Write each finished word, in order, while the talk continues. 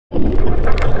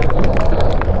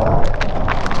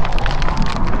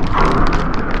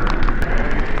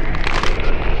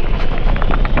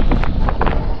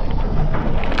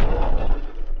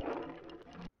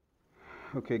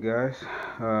guys,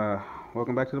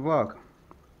 welcome back to the vlog,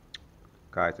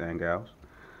 guys and gals.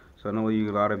 So I know a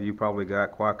lot of you probably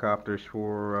got quadcopters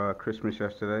for Christmas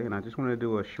yesterday, and I just wanted to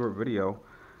do a short video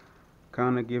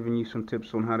kind of giving you some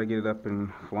tips on how to get it up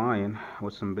and flying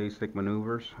with some basic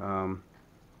maneuvers, and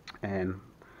I'm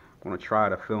going to try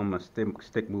to film the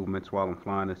stick movements while I'm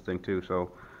flying this thing too.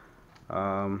 So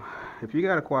if you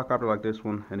got a quadcopter like this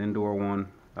one, an indoor one,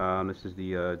 this is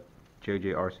the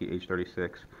JJRC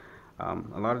H36.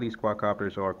 A lot of these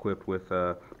quadcopters are equipped with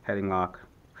a heading lock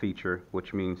feature,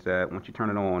 which means that once you turn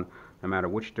it on, no matter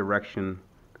which direction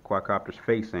the quadcopter is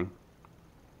facing,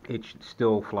 it should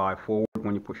still fly forward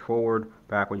when you push forward,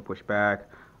 back when you push back,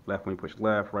 left when you push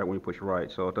left, right when you push right.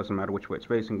 So it doesn't matter which way it's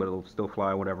facing, but it'll still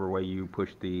fly whatever way you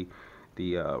push the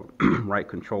right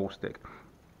control stick.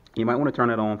 You might want to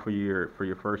turn it on for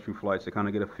your first few flights to kind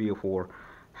of get a feel for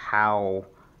how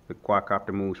the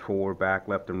quadcopter moves forward, back,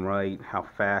 left, and right, how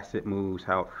fast it moves,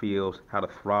 how it feels, how the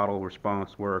throttle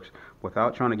response works,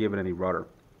 without trying to give it any rudder.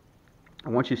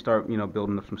 And once you start,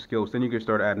 building up some skills, then you can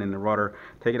start adding in the rudder,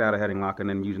 take it out of heading lock, and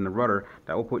then using the rudder.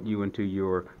 That will put you into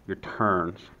your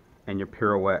turns and your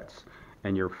pirouettes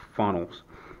and your funnels.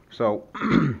 So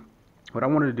what I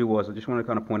wanted to do was I just wanted to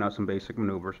kind of point out some basic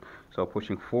maneuvers. So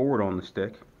pushing forward on the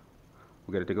stick,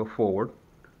 we'll get it to go forward.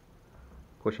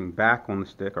 Pushing back on the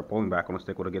stick, or pulling back on the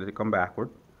stick, we'll get it to come backward.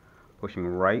 Pushing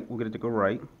right, we'll get it to go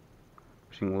right.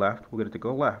 Pushing left, we'll get it to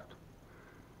go left.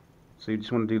 So you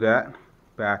just want to do that,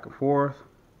 back and forth,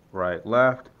 right,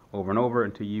 left, over and over,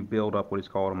 until you build up what is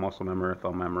called a muscle memory or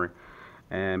thumb memory.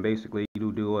 And basically,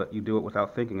 you do it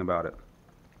without thinking about it.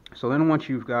 So then once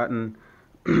you've gotten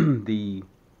the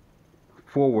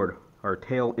forward, or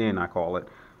tail in, I call it,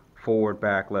 forward,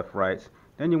 back, left, right,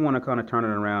 then you want to kind of turn it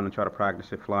around and try to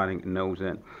practice it flying nose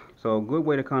in. So a good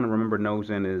way to kind of remember nose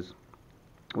in is,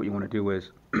 what you want to do is,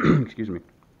 excuse me,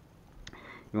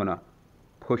 you want to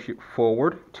push it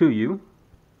forward to you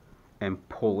and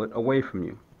pull it away from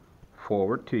you.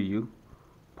 Forward to you,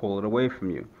 pull it away from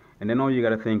you. And then all you got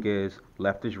to think is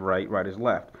left is right, right is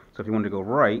left. So if you want to go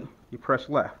right, you press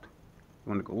left. If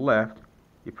you want to go left,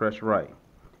 you press right.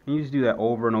 And you just do that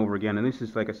over and over again. And this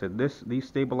is, like I said, these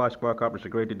stabilized quadcopters are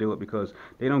great to do it because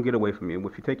they don't get away from you.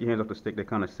 If you take your hands off the stick, they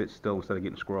kind of sit still instead of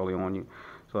getting squirrely on you.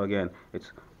 So again,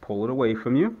 it's pull it away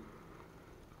from you,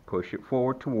 push it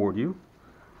forward toward you,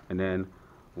 and then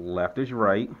left is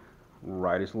right,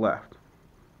 right is left.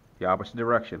 The opposite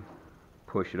direction.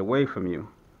 Push it away from you,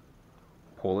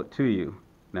 pull it to you.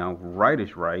 Now right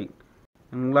is right,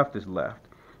 and left is left.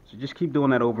 So just keep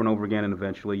doing that over and over again, and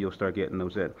eventually you'll start getting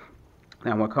those in.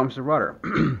 Now when it comes to rudder,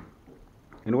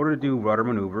 in order to do rudder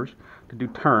maneuvers, to do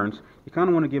turns, you kind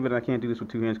of want to give it, I can't do this with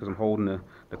two hands because I'm holding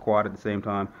the quad at the same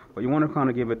time, but you want to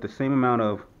kind of give it the same amount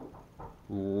of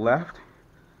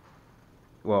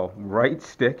right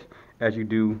stick as you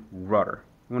do rudder.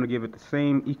 You want to give it the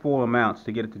same equal amounts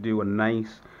to get it to do a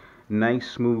nice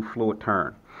smooth fluid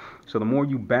turn. So the more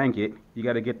you bank it, you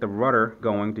got to get the rudder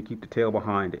going to keep the tail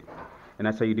behind it. And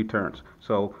that's how you do turns.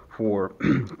 So for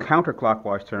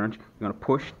counterclockwise turns, you're going to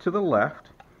push to the left,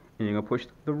 and you're going to push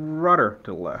the rudder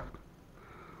to the left.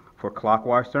 For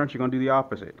clockwise turns, you're going to do the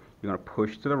opposite. You're going to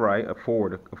push to the right,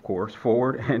 forward, of course,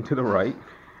 forward and to the right,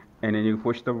 and then you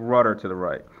push the rudder to the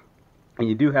right. And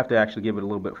you do have to actually give it a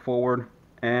little bit forward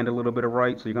and a little bit of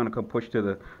right. So you're going to come push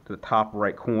to the top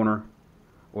right corner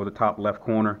or the top left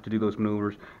corner to do those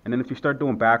maneuvers. And then if you start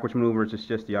doing backwards maneuvers, it's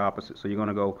just the opposite. So you're going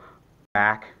to go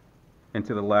back and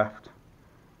to the left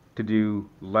to do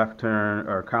left turn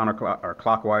or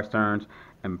clockwise turns,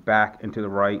 and back and to the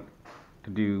right to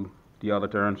do the other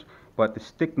turns. But the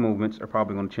stick movements are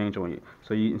probably going to change on you.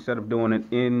 So you, instead of doing it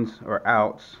ins or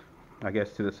outs, I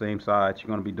guess, to the same sides, you're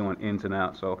going to be doing ins and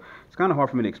outs. So it's kind of hard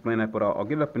for me to explain that, but I'll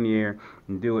get it up in the air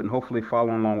and do it, and hopefully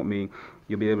following along with me,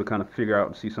 you'll be able to kind of figure out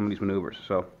and see some of these maneuvers.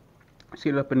 So let's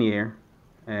get it up in the air,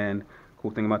 and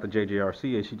cool thing about the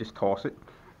JJRC is you just toss it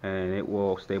and it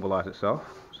will stabilize itself.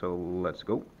 So let's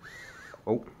go.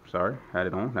 Oh, sorry, had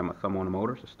it on, had my thumb on the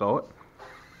motor, so stall it.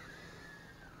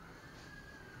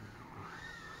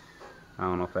 I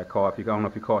don't know if that caught, I don't know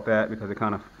if you caught that because it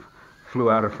kind of flew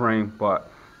out of frame,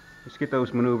 but let's get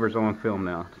those maneuvers on film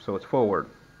now. So it's forward,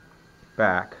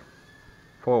 back,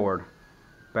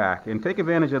 and take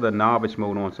advantage of the novice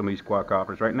mode on some of these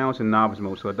quadcopters. Right now it's in novice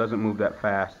mode, so it doesn't move that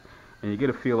fast, and you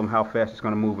get a feel of how fast it's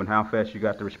going to move and how fast you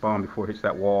got to respond before it hits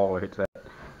that wall or hits that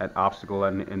obstacle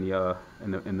in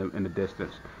the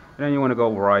distance. And then you want to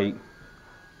go right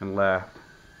and left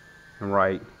and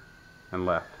right and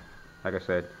left, like I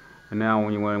said. And now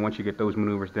once you get those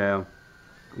maneuvers down,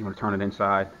 you want to turn it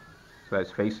inside so that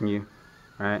it's facing you.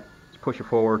 Right? Just push it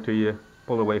forward to you,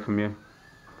 pull it away from you,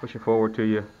 Push it forward to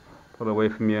you, pull it away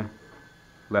from you.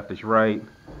 Left is right,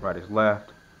 right is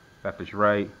left, left is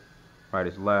right, right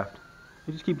is left.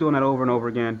 You just keep doing that over and over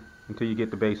again until you get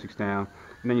the basics down.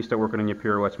 And then you start working on your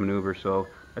pirouettes maneuver. So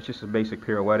that's just a basic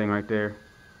pirouetting right there.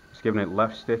 Just giving it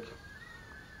left stick.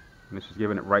 And this is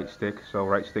giving it right stick. So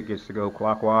right stick gets to go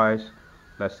clockwise.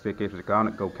 Left stick gets to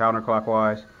go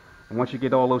counterclockwise. And once you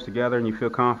get all those together and you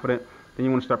feel confident, then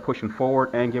you want to start pushing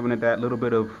forward and giving it that little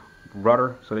bit of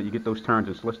rudder so that you get those turns.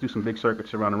 And so let's do some big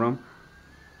circuits around the room.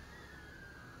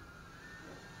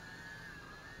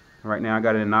 Right now I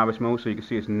got it in novice mode so you can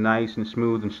see it's nice and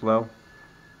smooth and slow.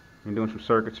 I'm doing some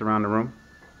circuits around the room.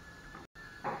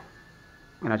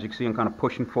 And as you can see, I'm kind of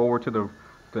pushing forward to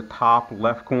the top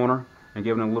left corner and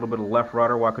giving it a little bit of left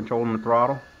rudder while controlling the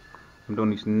throttle. I'm doing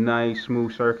these nice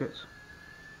smooth circuits.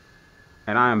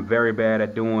 And I am very bad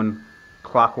at doing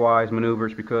clockwise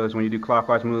maneuvers, because when you do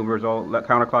clockwise maneuvers, all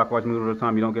counterclockwise maneuvers all the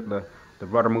time, you don't get the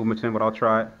rudder movements in, but I'll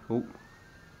try it. Oop.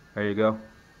 There you go.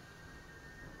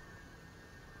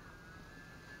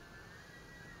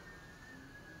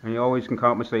 And you always can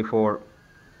compensate for it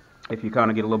if you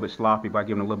kind of get a little bit sloppy by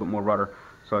giving a little bit more rudder.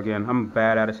 So again, I'm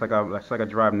bad at it. It's like I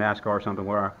drive NASCAR or something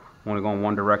where I want to go in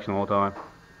one direction all the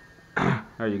time.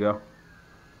 There you go.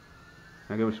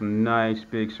 I give it some nice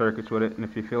big circuits with it, and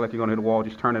if you feel like you're going to hit a wall,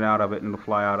 just turn it out of it and it'll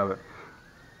fly out of it.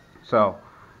 So,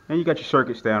 and you got your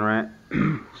circuits down, right?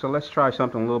 So let's try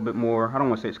something a little bit more. I don't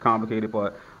want to say it's complicated,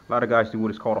 but a lot of guys do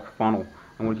what is called a funnel.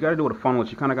 And what you got to do with a funnel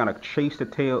is you kind of got to chase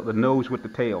the nose with the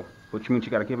tail, which means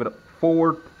you got to give it a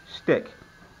forward stick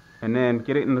and then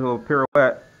get it into a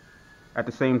pirouette at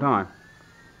the same time.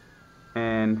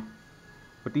 And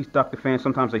with these ducted fans,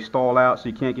 sometimes they stall out, so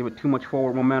you can't give it too much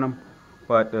forward momentum.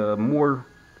 But the more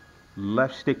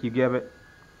left stick you give it,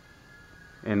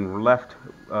 and left,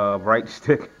 right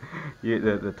stick,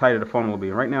 the tighter the funnel will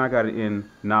be. Right now I got it in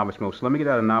novice mode. So let me get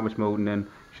out of novice mode and then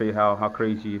show you how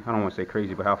crazy, I don't want to say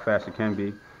crazy, but how fast it can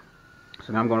be.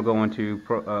 So now I'm going to go into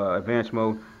advanced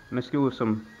mode, and let's go with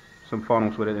some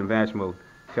funnels with it in advanced mode.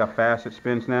 See how fast it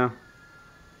spins now?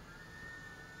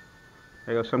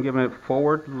 There you go. So I'm giving it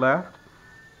forward, left,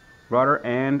 rudder,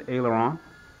 and aileron.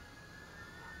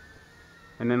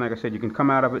 And then, like I said, you can come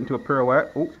out of it into a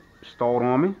pirouette. Oop, stalled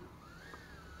on me.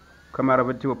 Come out of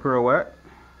it to a pirouette.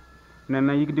 And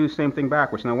then you can do the same thing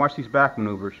backwards. Now watch these back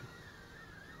maneuvers.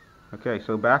 Okay,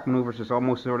 so back maneuvers is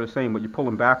almost sort of the same, but you're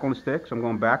pulling back on the stick. So I'm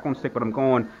going back on the stick, but I'm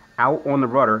going out on the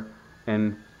rudder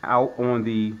and out on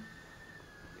the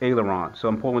aileron. So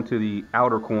I'm pulling to the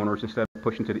outer corners instead of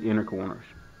pushing to the inner corners,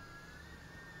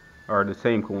 or the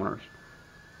same corners.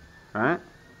 All right,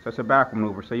 so that's a back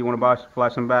maneuver. So you want to fly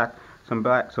some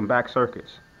back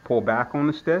circuits. Pull back on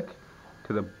the stick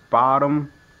to the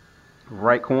bottom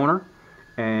right corner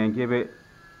and give it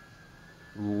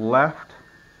left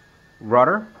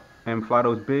rudder and fly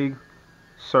those big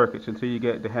circuits until you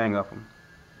get the hang of them.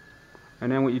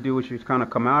 And then what you do is you just kind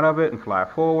of come out of it and fly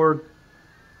forward.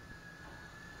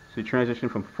 So you transition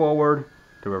from forward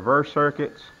to reverse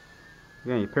circuits.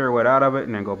 Again, you pirouette out of it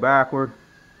and then go backward.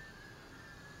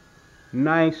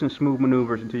 Nice and smooth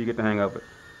maneuvers until you get the hang of it.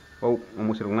 Oh,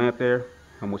 almost hit a lamp there,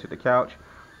 almost hit the couch.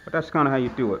 But that's kind of how you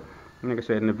do it. And like I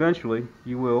said, and eventually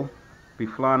you will be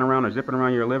flying around or zipping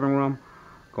around your living room,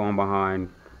 going behind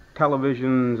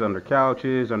televisions, under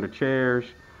couches, under chairs.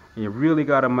 And you really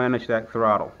got to manage that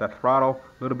throttle. That throttle,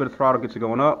 a little bit of throttle gets it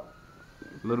going up,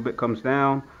 a little bit comes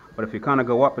down. But if you kind of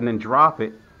go up and then drop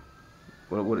it,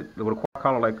 with a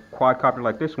quadcopter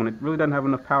like this one, it really doesn't have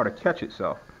enough power to catch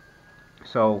itself.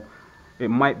 So it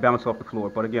might bounce off the floor.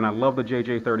 But again, I love the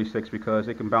JJ36 because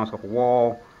it can bounce off a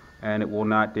wall and it will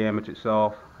not damage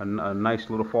itself. A nice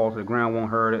little fall to the ground won't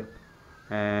hurt it.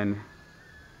 And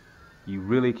you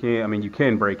really can't, I mean, you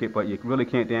can break it, but you really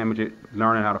can't damage it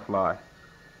learning how to fly.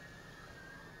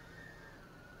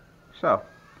 So,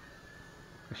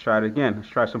 let's try it again. Let's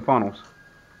try some funnels.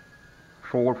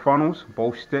 Forward funnels,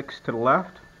 both sticks to the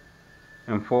left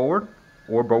and forward,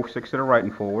 or both sticks to the right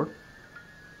and forward.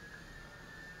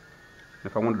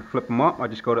 If I wanted to flip them up, I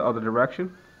just go the other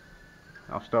direction.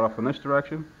 I'll start off in this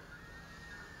direction.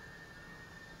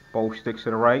 Both sticks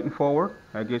to the right and forward.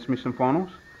 That gives me some funnels.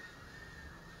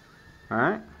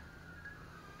 Alright.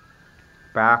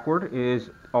 Backward is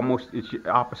almost, it's your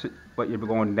opposite, but you're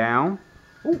going down.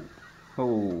 Ooh.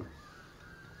 Oh.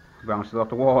 Bounced off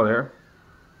the wall there.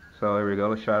 So there we go.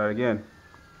 Let's try that again.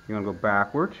 You're going to go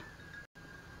backwards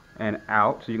and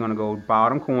out. So you're going to go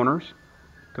bottom corners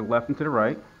to the left and to the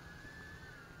right.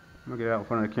 I'm going to get out in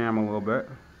front of the camera a little bit.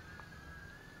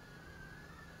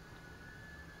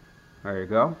 There you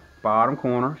go. Bottom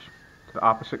corners to the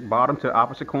opposite, bottom to the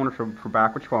opposite corners for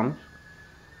backwards funnels.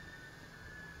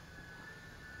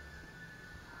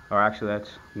 or actually that's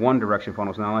one direction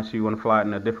funnels. Now unless you want to fly it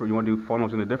in a different, you want to do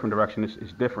funnels in a different direction,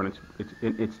 it's different.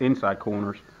 It's inside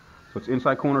corners. So it's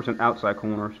inside corners and outside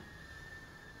corners.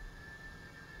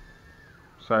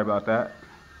 Sorry about that.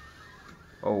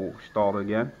 Oh, stalled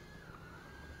again.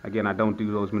 Again, I don't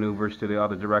do those maneuvers to the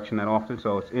other direction that often.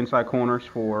 So it's inside corners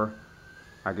for,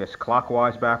 I guess,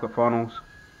 clockwise backward funnels,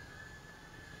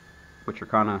 which are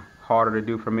kind of harder to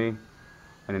do for me.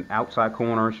 And then outside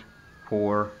corners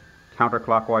for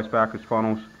counterclockwise backwards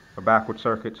funnels or backward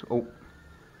circuits. Oh,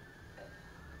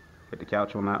 hit the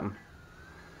couch on that one.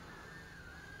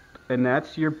 And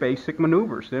that's your basic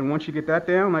maneuvers. Then once you get that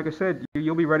down, like I said,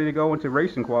 you'll be ready to go into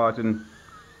racing quads and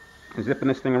zipping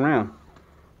this thing around.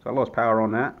 So I lost power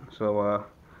on that. So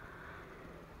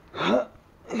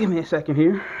give me a second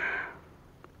here.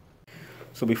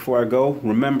 So before I go,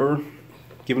 remember,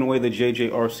 giving away the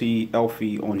JJRC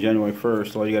Elfie on January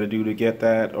 1st. All you got to do to get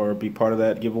that or be part of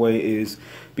that giveaway is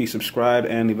be subscribed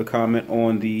and leave a comment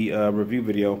on the review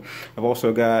video. I've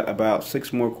also got about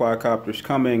 6 more quadcopters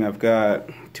coming. I've got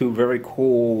 2 very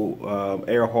cool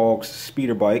Airhogs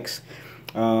speeder bikes.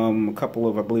 A couple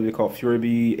of, I believe they're called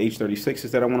Fury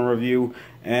H36s that I want to review,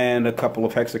 and a couple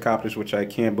of hexacopters, which I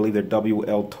can't believe they're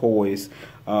WL toys.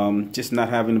 Just not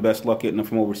having the best luck getting them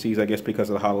from overseas, I guess, because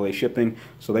of the holiday shipping.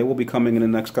 So they will be coming in the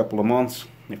next couple of months,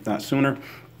 if not sooner.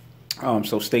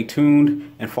 So stay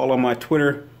tuned and follow my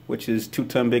Twitter, which is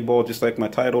 2Ton Big Ball, just like my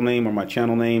title name or my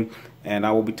channel name. And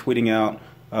I will be tweeting out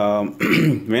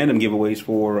random giveaways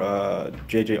for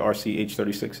JJRC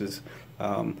H36s.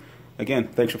 Again,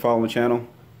 thanks for following the channel.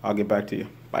 I'll get back to you.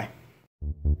 Bye.